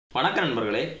வணக்கம்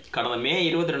நண்பர்களே, கடந்த மே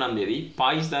 22ஆம் தேதி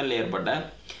பாகிஸ்தானில் ஏற்பட்ட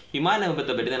விமான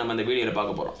விபத்தை பற்றி தான் நம்ம இந்த வீடியோவில்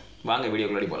பார்க்க போகிறோம். வாங்க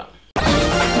வீடியோக்குள்ளே போகலாம்.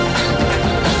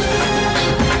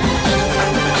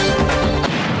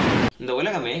 இந்த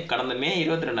உலகமே கடந்த மே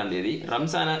 22ஆம் தேதி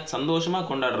ரம்ஜானை சந்தோஷமாக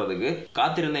கொண்டாடுறதுக்கு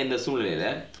காத்திருந்த இந்த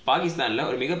சூழ்நிலையில் பாகிஸ்தானில்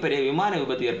ஒரு மிகப்பெரிய விமான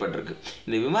விபத்து ஏற்பட்டிருக்கு.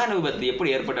 இந்த விமான விபத்து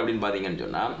எப்படி ஏற்பட்டு அப்படின்னு பார்த்தீங்கன்னு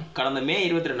சொன்னால், கடந்த மே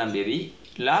 22ஆம் தேதி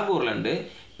லாகூர்லேருந்து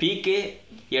PK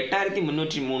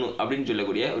 8303 அப்படின்னு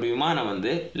சொல்லக்கூடிய ஒரு விமானம்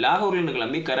வந்து லாகூர்லேருந்து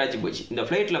கிளம்பி கராச்சி போச்சு. இந்த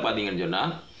ஃப்ளைட்டில் பார்த்தீங்கன்னு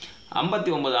சொன்னால்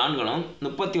 59 ஆண்களும்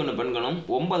 31 பெண்களும்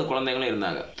 9 குழந்தைகளும்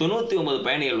இருந்தாங்க. 99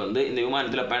 பயணிகள் வந்து இந்த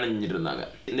விமானத்தில் பயணம் செஞ்சுட்டு இருந்தாங்க.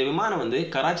 இந்த விமானம் வந்து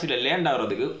கராச்சியில் லேண்ட்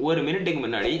ஆகிறதுக்கு ஒரு மினிட்டுக்கு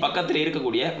முன்னாடி பக்கத்தில்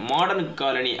இருக்கக்கூடிய மாடர்ன்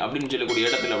காலனி அப்படின்னு சொல்லக்கூடிய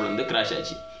இடத்துல வந்து கிராஷ்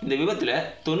ஆச்சு. இந்த விபத்தில்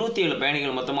 97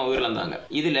 பயணிகள் மொத்தமாக உயிரிழந்தாங்க.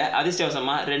 இதில்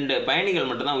அதிர்ஷ்டவசமாக 2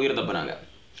 பயணிகள் மட்டும்தான் உயிர் தப்புனாங்க.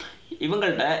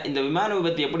 இவங்கள்ட்ட இந்த விமான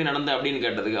விபத்து எப்படி நடந்தது அப்படின்னு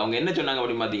கேட்டதுக்கு அவங்க என்ன சொன்னாங்க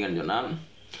அப்படின்னு பார்த்தீங்கன்னு சொன்னால்,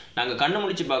 நாங்கள் கண்ணு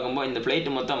முடிச்சு பார்க்கும்போது இந்த ஃப்ளைட்டு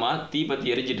மொத்தமாக தீப்பத்தி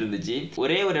எரிஞ்சிட்டு இருந்துச்சு.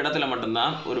 ஒரே ஒரு இடத்துல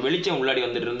மட்டும்தான் ஒரு வெளிச்சம் உள்ளாடி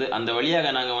வந்துட்டு இருந்து அந்த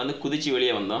வழியாக நாங்கள் வந்து குதிச்சு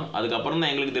வெளியே வந்தோம். அதுக்கப்புறம்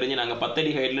தான் எங்களுக்கு தெரிஞ்சு நாங்கள் 10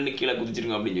 அடி ஹைட்லேருந்து கீழே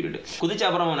குதிச்சிருக்கோம் அப்படின்னு சொல்லிட்டு குதிச்ச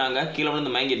அப்புறம் நாங்கள் கீழே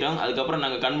விழுந்து மயங்கிட்டோம். அதுக்கப்புறம்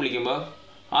நாங்கள் கண் முழிக்கும்போது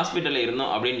ஹாஸ்பிட்டலில்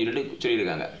இருந்தோம் அப்படின்னு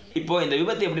சொல்லியிருக்காங்க. இப்போ இந்த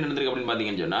விபத்து எப்படி நடந்திருக்கு அப்படின்னு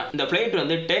பார்த்தீங்கன்னு சொன்னால், இந்த ஃப்ளைட்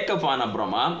வந்து டேக் ஆஃப் ஆன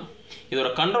அப்புறமா இதோட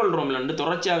கண்ட்ரோல் ரூமில் இருந்து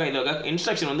தொடர்ச்சியாக இதோட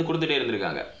இன்ஸ்ட்ரக்ஷன் வந்து கொடுத்துட்டே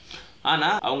இருந்திருக்காங்க.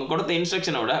 ஆனால் அவங்க கொடுத்த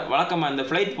இன்ஸ்ட்ரக்ஷனோட வழக்கமாக இந்த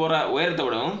ஃப்ளைட் போகிற உயரத்தை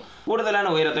விடவும்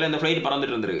கூடுதலான உயரத்தில் இந்த ஃப்ளைட்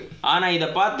பறந்துட்டு இருந்திருக்கு. ஆனால் இதை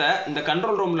பார்த்த இந்த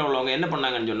கண்ட்ரோல் ரூமில் உள்ளவங்க என்ன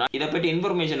பண்ணாங்கன்னு சொன்னால், இதை பற்றி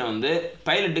இன்ஃபர்மேஷனை வந்து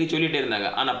பைலட்டுக்கு சொல்லிகிட்டே இருந்தாங்க.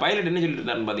 ஆனால் பைலட் என்ன சொல்லிட்டு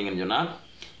இருந்தாருன்னு பார்த்தீங்கன்னு சொன்னால்,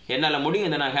 என்னால் முடியும்,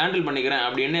 இதை நான் ஹேண்டில் பண்ணிக்கிறேன்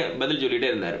அப்படின்னு பதில் சொல்லிகிட்டே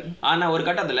இருந்தார். ஆனால் ஒரு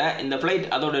கட்டத்தில் இந்த ஃப்ளைட்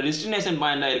அதோட டெஸ்டினேஷன்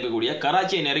பாயிண்டாக இருக்கக்கூடிய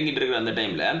கராச்சியை நெருங்கிட்டு இருக்கிற அந்த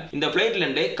டைமில் இந்த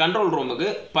ஃப்ளைட்லேருந்து கண்ட்ரோல் ரூமுக்கு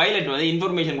பைலட் வந்து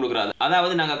இன்ஃபர்மேஷன் கொடுக்குறாரு.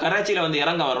 அதாவது நாங்கள் கராச்சியில் வந்து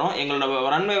இறங்க வரோம், எங்களோட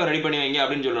ரன்வேவை ரெடி பண்ணி வைங்க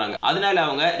அப்படின்னு சொல்கிறாங்க. அதனால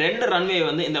அவங்க 2 ரன்வே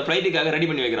வந்து இந்த ஃப்ளைட்டுக்காக ரெடி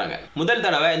பண்ணி வைக்கிறாங்க. முதல்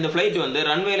தடவை இந்த ஃப்ளைட் வந்து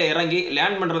ரன்வேல இறங்கி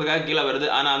லேண்ட் பண்ணுறதுக்காக கீழே வருது.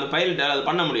 ஆனால் அந்த பைலட்டால் அது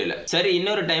பண்ண முடியல. சரி,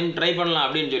 இன்னொரு டைம் ட்ரை பண்ணலாம்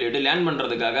அப்படின்னு சொல்லிட்டு லேண்ட்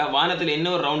பண்ணுறதுக்காக வானத்தில்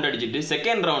இன்னொரு ரவுண்ட் அடிச்சுட்டு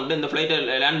செகண்ட் ரவுண்டு இந்த ஃப்ளைட்டை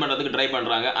லேண்ட் பண்ணுறதுக்கு ட்ரை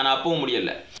பண்ணுறாங்க. ஆனால் அப்பவும்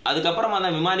முடியல. அதுக்கப்புறமா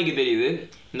தான் விமானிக்கு தெரியுது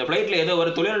இந்த ஃப்ளைட்டில் ஏதோ ஒரு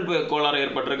தொழில்நுட்ப கோளாறு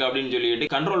ஏற்பட்டிருக்கு அப்படின்னு சொல்லிட்டு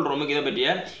கண்ட்ரோல் ரூமுக்கு இதை பற்றிய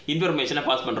இன்ஃபர்மேஷனை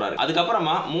பாஸ் பண்ணுறாரு.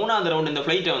 அதுக்கப்புறமா 3ஆவது ரவுண்ட் இந்த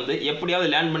ஃப்ளைட்டை வந்து எப்படியாவது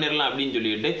லேண்ட் பண்ணிடலாம் அப்படின்னு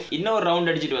சொல்லிட்டு இன்னொரு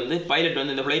ரவுண்ட் அடிச்சுட்டு வந்து பைலட்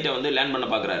வந்து இந்த ஃப்ளைட்டை வந்து லேண்ட் பண்ண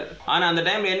பார்க்குறாரு. ஆனால் அந்த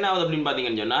டைமில் என்ன ஆகுது அப்படின்னு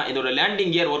பார்த்தீங்கன்னு சொன்னால், இதோட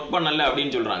லேண்டிங் கியர் ஒர்க் பண்ணல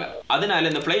அப்படின்னு சொல்கிறாங்க.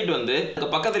 அதனால இந்த ஃப்ளைட் வந்து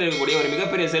பக்கத்தில் இருக்கக்கூடிய ஒரு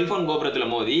மிகப்பெரிய செல்போன்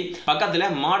கோபுரத்தில் மோதி பக்கத்தில்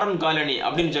மாடர்ன் காலனி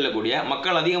அப்படின்னு சொல்லக்கூடிய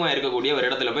மக்கள் அதிகமாக இருக்கக்கூடிய ஒரு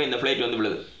இடத்துல போய் இந்த ஃப்ளைட் வந்து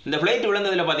விழுது. இந்த ஃப்ளைட்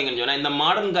விழுந்ததில் பார்த்தீங்கன்னு சொன்னால், இந்த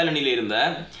மாடர்ன் காலனியில் இருந்த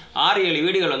 6-7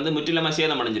 வீடுகள் வந்து முற்றிலுமாக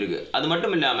சேதம் அடைஞ்சிருக்கு. அது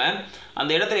மட்டும் இல்லாமல்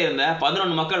அந்த இடத்துல இருந்த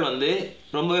 11 மக்கள் வந்து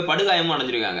ரொம்பவே படுகாயமும்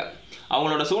அடைஞ்சிருக்காங்க.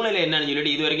 அவங்களோட சூழ்நிலை என்னன்னு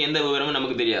சொல்லிட்டு இது வரைக்கும் எந்த விவரமும்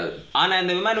நமக்கு தெரியாது. ஆனால்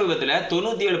இந்த விமான விபத்தில்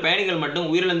 97 பயணிகள் மட்டும்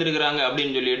உயிரிழந்திருக்கிறாங்க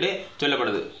அப்படின்னு சொல்லிட்டு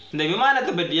சொல்லப்படுது. இந்த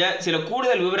விமானத்தை பற்றிய சில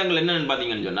கூடுதல் விவரங்கள் என்னன்னு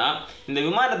பார்த்தீங்கன்னு சொன்னால், இந்த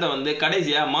விமானத்தை வந்து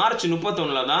கடைசியாக மார்ச்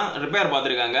 31 தான் ரிப்பேர்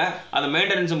பார்த்துருக்காங்க, அதை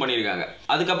மெயின்டெனன்ஸும் பண்ணியிருக்காங்க.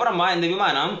 அதுக்கப்புறமா இந்த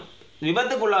விமானம்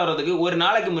விபத்துக்குள்ளாகிறதுக்கு ஒரு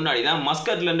நாளைக்கு முன்னாடி தான்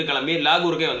மஸ்கட்லேருந்து கிளம்பி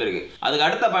லாகூருக்கே வந்திருக்கு. அதுக்கு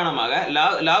அடுத்த பயணமாக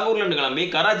லாகூர்லேருந்து கிளம்பி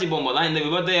கராச்சி போகும்போது தான் இந்த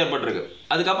விபத்து ஏற்பட்டிருக்கு.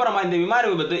 அதுக்கப்புறமா இந்த விமான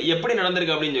விபத்து எப்படி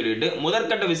நடந்திருக்கு அப்படின்னு சொல்லிட்டு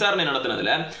முதற்கட்ட விசாரணை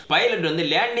நடத்தினதுல பைலட் வந்து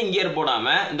லேண்டிங் கியர்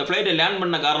போடாம இந்த ஃப்ளைட்டை லேண்ட்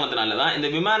பண்ண காரணத்தினால தான் இந்த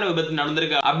விமான விபத்து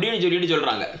நடந்திருக்கு அப்படின்னு சொல்லிட்டு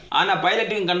சொல்றாங்க. ஆனா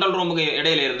பைலட்டுக்கும் கண்ட்ரோல் ரூமுக்கு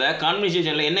இடையில இருந்த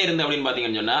கான்வர்சேஷன்ல என்ன இருந்து அப்படின்னு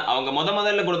பாத்தீங்கன்னு சொன்னா, அவங்க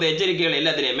முதல்ல கொடுத்த எச்சரிக்கைகள்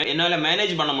எல்லாத்திலையுமே என்னால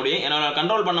மேனேஜ் பண்ண முடியும், என்னால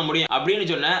கண்ட்ரோல் பண்ண முடியும் அப்படின்னு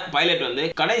சொன்ன பைலட் வந்து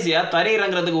கடைசியா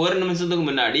தரையிறங்கிறதுக்கு 1 நிமிஷத்துக்கு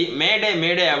முன்னாடி மேடே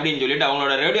மேடே அப்படின்னு சொல்லிட்டு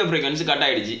அவங்களோட ரேடியோ ஃப்ரீக்வன்சி கட்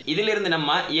ஆயிடுச்சு. இதுல இருந்து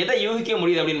நம்ம எதை யூகிக்க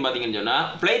முடியுது அப்படின்னு பாத்தீங்கன்னு சொன்னா,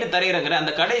 ஃப்ளைட் தரையிறங்குற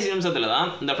அந்த கடைசி நிமிஷத்துல தான்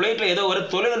இந்த ஃப்ளைட்ல ஏதோ ஒரு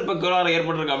தொழில்நுட்ப கோளாறு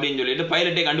ஏற்பட்டிருக்கு அப்படின்னு சொல்லிட்டு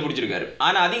பைலட்டே கண்டுபிடிச்சிருக்காரு.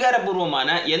 ஆனா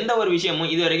அதிகாரப்பூர்வமான எந்த ஒரு விஷயமும்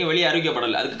இது வரைக்கும் வெளியே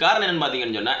அறிவிக்கப்படல. அதுக்கு காரணம் என்னன்னு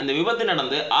பாத்தீங்கன்னு சொன்னா, இந்த விபத்து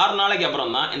நடந்து 6 நாளைக்கு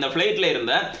அப்புறம் தான் இந்த ஃப்ளைட்ல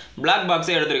இருந்த பிளாக்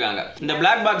பாக்ஸை எடுத்திருக்காங்க. இந்த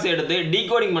பிளாக் பாக்ஸை எடுத்து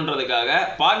டீகோடிங் பண்றதுக்காக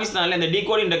பாகிஸ்தான்ல இந்த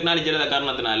டீகோடிங் டெக்னாலஜி இல்லாத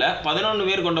காரணத்தினால 11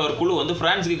 பேர் கொண்ட ஒரு குழு வந்து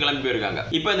பிரான்ஸுக்கு கிளம்பி போயிருக்காங்க.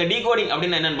 இப்போ இந்த டீகோடிங்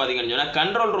அப்படின்னு என்னன்னு பாத்தீங்கன்னு சொன்னா,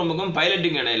 கண்ட்ரோல் ரூமுக்கும்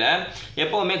பைலட்டுக்கும் இடையில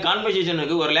எப்பவுமே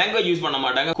கான்வர்சேஷனுக்கு ஒரு லாங்குவேஜ் யூஸ் பண்ண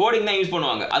மாட்டாங்க, கோடிங் தான் யூஸ்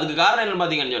பண்ணுவாங்க. அதுக்கு காரணம் என்னன்னு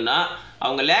பாத்தீங்கன்னு சொன்னா,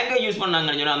 அவங்க லாங்குவேஜ் யூஸ்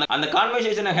பண்ணாங்கன்னு சொன்னா அந்த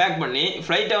கான்வர்சேஷனை ஹேக் பண்ணி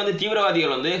ஃப்ளைட்டை வந்து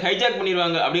தீவிரவாதிகள் வந்து ஹைஜாக்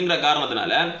பண்ணிடுவாங்க அப்படிங்கிற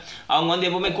காரணத்தினால அவங்க வந்து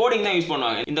எப்பவுமே கோடிங் தான் யூஸ்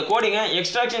பண்ணுவாங்க. இந்த கோடிங்கை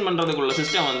எக்ஸ்ட்ராக்ஷன் பண்றதுக்குள்ள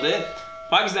சிஸ்டம் வந்து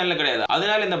பாகிஸ்தானில் கிடையாது.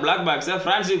 அதனால இந்த பிளாக் பாக்ஸை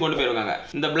பிரான்ஸுக்கு கொண்டு போயிருக்காங்க.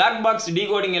 இந்த பிளாக் பாக்ஸ்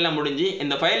டீகோடிங் எல்லாம் முடிஞ்சு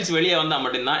இந்த ஃபைல்ஸ் வெளியே வந்தால்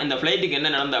மட்டும்தான் இந்த ஃப்ளைட்டுக்கு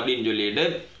என்ன நடந்தது அப்படின்னு சொல்லிட்டு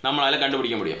நம்மளால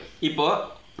கண்டுபிடிக்க முடியும். இப்போ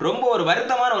ரொம்ப ஒரு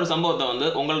வருத்தமான ஒரு சம்பவத்தை வந்து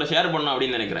உங்கள்ட்ட ஷேர் பண்ணணும்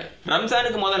அப்படின்னு நினைக்கிறேன்.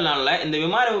 ரம்ஜானுக்கு முதல் நாளில் இந்த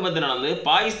விமான விபத்து நடந்து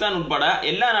பாகிஸ்தான் உட்பட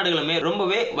எல்லா நாடுகளுமே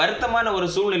ரொம்பவே வருத்தமான ஒரு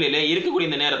சூழ்நிலையில இருக்கக்கூடிய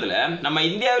இந்த நேரத்தில் நம்ம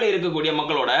இந்தியாவில் இருக்கக்கூடிய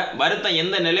மக்களோட வருத்தம்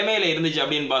எந்த நிலைமையில இருந்துச்சு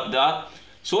அப்படின்னு பார்த்தா,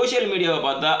 சோஷியல் மீடியாவை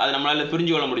பார்த்தா அது நம்மளால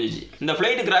புரிஞ்சு கொள்ள முடிஞ்சிச்சு. இந்த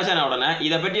ஃப்ளைட் கிராஷ் ஆன உடனே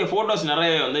இதை பற்றிய ஃபோட்டோஸ்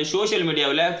நிறையவே வந்து சோஷியல்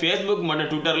மீடியாவில் ஃபேஸ்புக் மற்றும்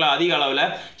ட்விட்டரில் அதிக அளவில்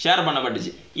ஷேர்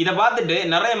பண்ணப்பட்டுச்சு. இதை பார்த்துட்டு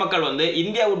நிறைய மக்கள் வந்து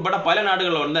இந்தியா உட்பட பல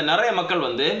நாடுகளில் வந்து நிறைய மக்கள்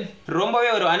வந்து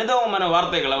ரொம்பவே ஒரு அனுதாபமான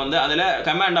வார்த்தைகளை வந்து அதில்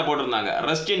கமெண்டாக போட்டிருந்தாங்க.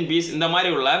 ரெஸ்ட் இன் பீஸ் இந்த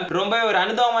மாதிரி உள்ள ரொம்பவே ஒரு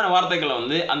அனுதாபமான வார்த்தைகளை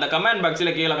வந்து அந்த கமெண்ட்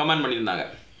பாக்ஸில் கீழே கமெண்ட் பண்ணியிருந்தாங்க.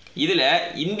 இதில்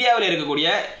இந்தியாவில் இருக்கக்கூடிய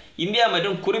இந்தியா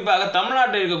மற்றும் குறிப்பாக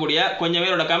தமிழ்நாட்டில் இருக்கக்கூடிய கொஞ்சம்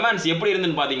பேரோட கமெண்ட்ஸ் எப்படி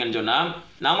இருந்துன்னு பார்த்தீங்கன்னு சொன்னால்,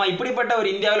 நாம இப்படிப்பட்ட ஒரு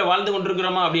இந்தியாவில் வாழ்ந்து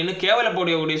கொண்டிருக்கிறோமா அப்படின்னு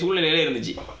கேவலப்படக்கூடிய சூழ்நிலையில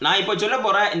இருந்துச்சு. நான் இப்போ சொல்ல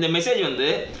போற இந்த மெசேஜ் வந்து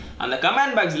அந்த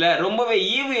கமெண்ட் பாக்ஸில் ரொம்பவே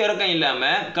ஈவு இறக்கம்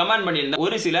இல்லாமல் கமெண்ட் பண்ணியிருந்த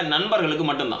ஒரு சில நண்பர்களுக்கு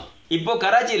மட்டும்தான். இப்போ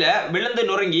கராச்சியில் விழுந்து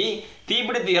நொறுங்கி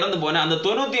தீப்பிடித்து இறந்து போன அந்த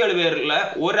 97 பேர்ல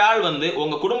ஒரு ஆள் வந்து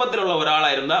உங்க குடும்பத்தில் உள்ள ஒரு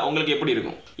ஆளாக இருந்தால் உங்களுக்கு எப்படி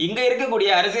இருக்கும்? இங்கே இருக்கக்கூடிய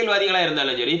அரசியல்வாதிகளாக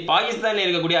இருந்தாலும் சரி, பாகிஸ்தானில்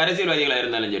இருக்கக்கூடிய அரசியல்வாதிகளாக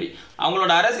இருந்தாலும் சரி,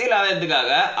 அவங்களோட அரசியல் ஆதாயத்துக்காக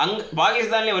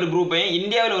பாகிஸ்தான்லேயும் ஒரு குரூப்பையும்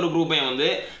இந்தியாவில் ஒரு குரூப்பையும் வந்து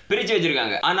பிரித்து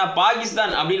வச்சிருக்காங்க. ஆனால்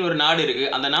பாகிஸ்தான் அப்படின்னு ஒரு நாடு இருக்கு.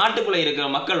 அந்த நாட்டுக்குள்ள இருக்கிற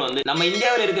மக்கள் வந்து நம்ம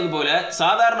இந்தியாவில் இருக்கிறது போல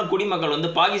சாதாரண குடிமக்கள் வந்து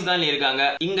பாகிஸ்தான்ல இருக்காங்க.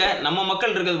 இங்க நம்ம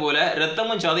மக்கள் இருக்கிறது போல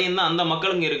ரத்தமும் சதையும் தான் அந்த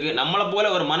மக்களுங்க இருக்கு. நம்மளை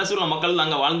போல ஒரு மனசுள்ள மக்கள் தான்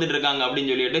அங்கே வாழ்ந்துட்டு இருக்காங்க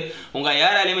அப்படின்னு சொல்லிட்டு உங்க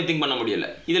யாராலையுமே திங்க் பண்ண முடியல.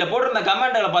 இதுல போட்டிருந்த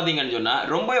கமெண்ட்களை பாத்தீங்கன்னு சொன்னா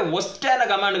ரொம்ப ஒஸ்டான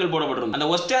கமெண்ட்கள் போடப்பட்டிருந்தது. அந்த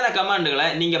ஒஸ்டான கமெண்ட்களை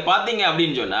நீங்க பாத்தீங்க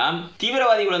அப்படின்னு சொன்னா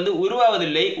தீவிரவாதிகள் வந்து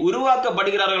உருவாவதில்லை,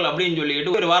 உருவாக்கப்படுகிறார்கள் அப்படின்னு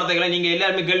சொல்லிட்டு ஒரு வார்த்தைகளை நீங்க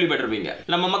எல்லாருமே கேள்விப்பட்டிருப்பீங்க.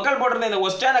 நம்ம மக்கள் போட்டிருந்த இந்த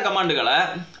ஒஸ்டான கமெண்ட்களை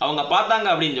அவங்க பார்த்தாங்க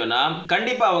அப்படின்னு சொன்னா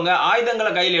கண்டிப்பா அவங்க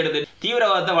ஆயுதங்களை கையில் எடுத்து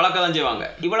தீவிரவாதத்தை வளர்க்க தான் செய்வாங்க.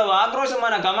 இவ்வளவு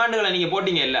ஆக்ரோஷமான கமெண்ட்களை நீங்க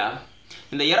போட்டீங்க இல்ல,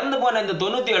 இந்த இறந்து போன இந்த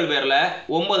 97 பேர்ல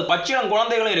 9 பச்சிளம்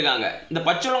குழந்தைகளும் இருக்காங்க. இந்த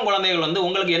பச்சிளம் குழந்தைகள் வந்து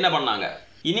உங்களுக்கு என்ன பண்ணாங்க?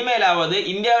 இனிமேலாவது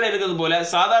இந்தியாவில் இருக்கிறது போல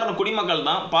சாதாரண குடிமக்கள்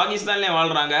தான் பாகிஸ்தான்லேயே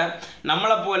வாழ்றாங்க.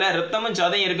 நம்மளை போல ரத்தமும்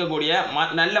சதையும் இருக்கக்கூடிய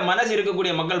நல்ல மனசு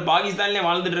இருக்கக்கூடிய மக்கள் பாகிஸ்தான்லேயே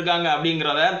வாழ்ந்துட்டு இருக்காங்க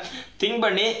அப்படிங்கிறத திங்க்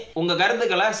பண்ணி உங்க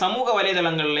கருத்துக்களை சமூக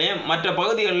வலைதளங்கள்லையும் மற்ற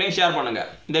பகுதிகளிலையும் ஷேர் பண்ணுங்க.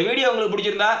 இந்த வீடியோ உங்களுக்கு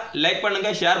பிடிச்சிருந்தா லைக்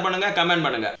பண்ணுங்க, ஷேர் பண்ணுங்க, கமெண்ட்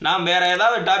பண்ணுங்க. நான் வேற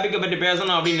ஏதாவது டாபிக்கை பற்றி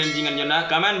பேசணும் அப்படின்னு நினைச்சீங்கன்னு சொன்னா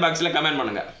கமெண்ட் பாக்ஸ்ல கமெண்ட்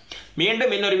பண்ணுங்க.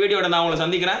 மீண்டும் இன்னொரு வீடியோட நான் உங்களை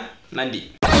சந்திக்கிறேன். நன்றி.